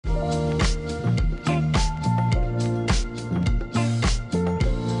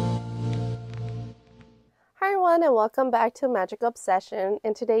everyone, and welcome back to Magic Obsession.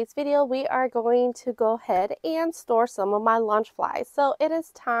 In today's video we are going to go ahead and store some of my Loungeflies. So it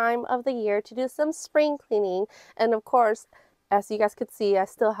is time of the year to do some spring cleaning, and of course, as you guys could see, I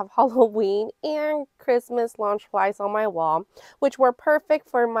still have Halloween and Christmas Loungeflies on my wall, which were perfect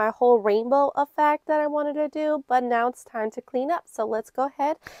for my whole rainbow effect that I wanted to do. But now it's time to clean up, so let's go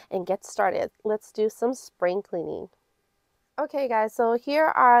ahead and get started. Let's do some spring cleaning. Okay guys, so here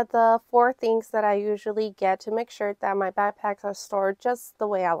are the 4 things that I usually get to make sure that my backpacks are stored just the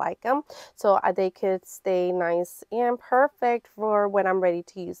way I like them, so they could stay nice and perfect for when I'm ready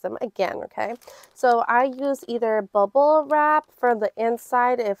to use them again. Okay, so I use either bubble wrap for the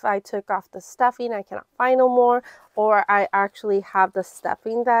inside if I took off the stuffing, I cannot find no more, or I actually have the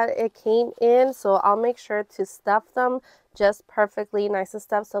stuffing that it came in, so I'll make sure to stuff them just perfectly nice and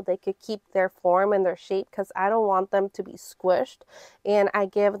stuff so they could keep their form and their shape, because I don't want them to be squished, and I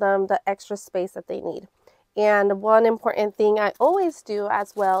give them the extra space that they need. And one important thing I always do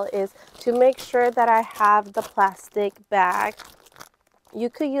as well is to make sure that I have the plastic bag. You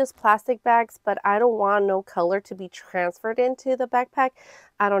could use plastic bags, but I don't want no color to be transferred into the backpack.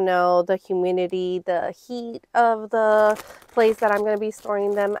 I don't know, the humidity, the heat of the place that I'm going to be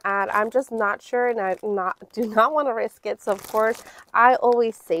storing them at. I'm just not sure, and I do not want to risk it. So of course, I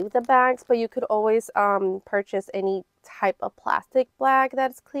always save the bags, but you could always purchase any type of plastic bag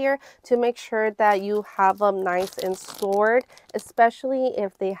that's clear to make sure that you have them nice and stored, especially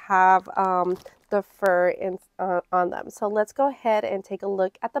if they have the fur on them. So let's go ahead and take a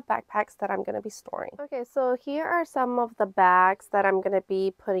look at the backpacks that I'm going to be storing. Okay, so here are some of the bags that I'm going to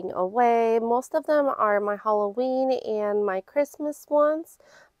be putting away. Most of them are my Halloween and my Christmas ones,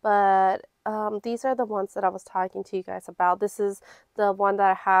 but these are the ones that I was talking to you guys about. This is the one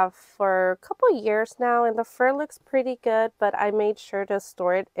that I have for a couple years now, and the fur looks pretty good, but I made sure to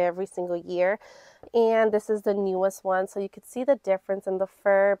store it every single year. And this is the newest one, so you could see the difference in the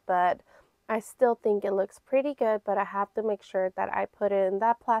fur, but I still think it looks pretty good, but I have to make sure that I put it in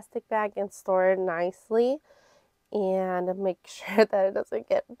that plastic bag and store it nicely and make sure that it doesn't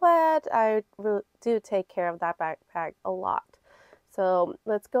get wet. I really do take care of that backpack a lot. So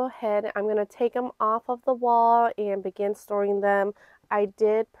let's go ahead. I'm going to take them off of the wall and begin storing them. I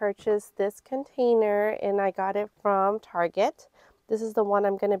did purchase this container and I got it from Target. This is the one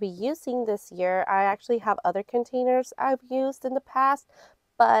I'm going to be using this year. I actually have other containers I've used in the past,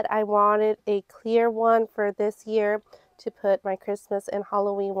 but I wanted a clear one for this year to put my Christmas and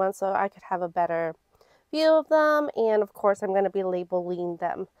Halloween ones so I could have a better view of them. And of course, I'm going to be labeling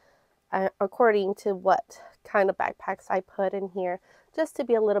them according to what kind of backpacks I put in here, just to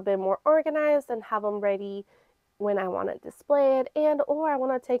be a little bit more organized and have them ready when I want to display it or I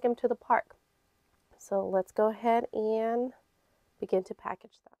want to take them to the park. So let's go ahead and begin to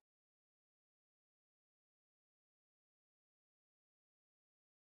package them.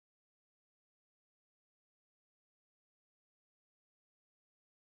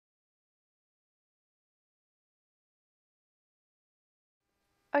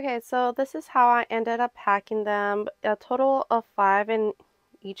 Okay, so this is how I ended up packing them. A total of 5 in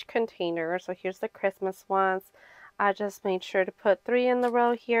each container. So here's the Christmas ones. I just made sure to put 3 in the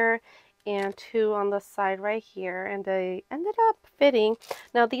row here and 2 on the side right here, and they ended up fitting.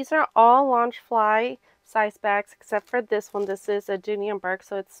 Now these are all Loungefly size bags except for this one. This is a Dooney and Burke,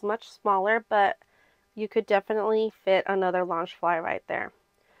 so it's much smaller, but you could definitely fit another Loungefly right there.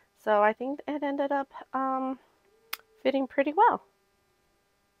 So I think it ended up fitting pretty well.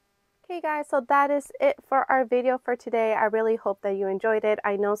 Okay guys, so that is it for our video for today. I really hope that you enjoyed it.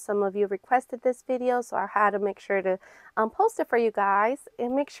 I know some of you requested this video, so I had to make sure to post it for you guys.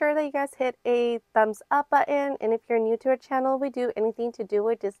 And make sure that you guys hit a thumbs up button. And if you're new to our channel, we do anything to do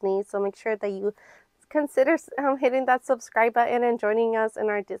with Disney, so make sure that you consider hitting that subscribe button and joining us in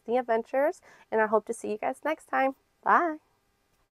our Disney adventures. And I hope to see you guys next time. Bye!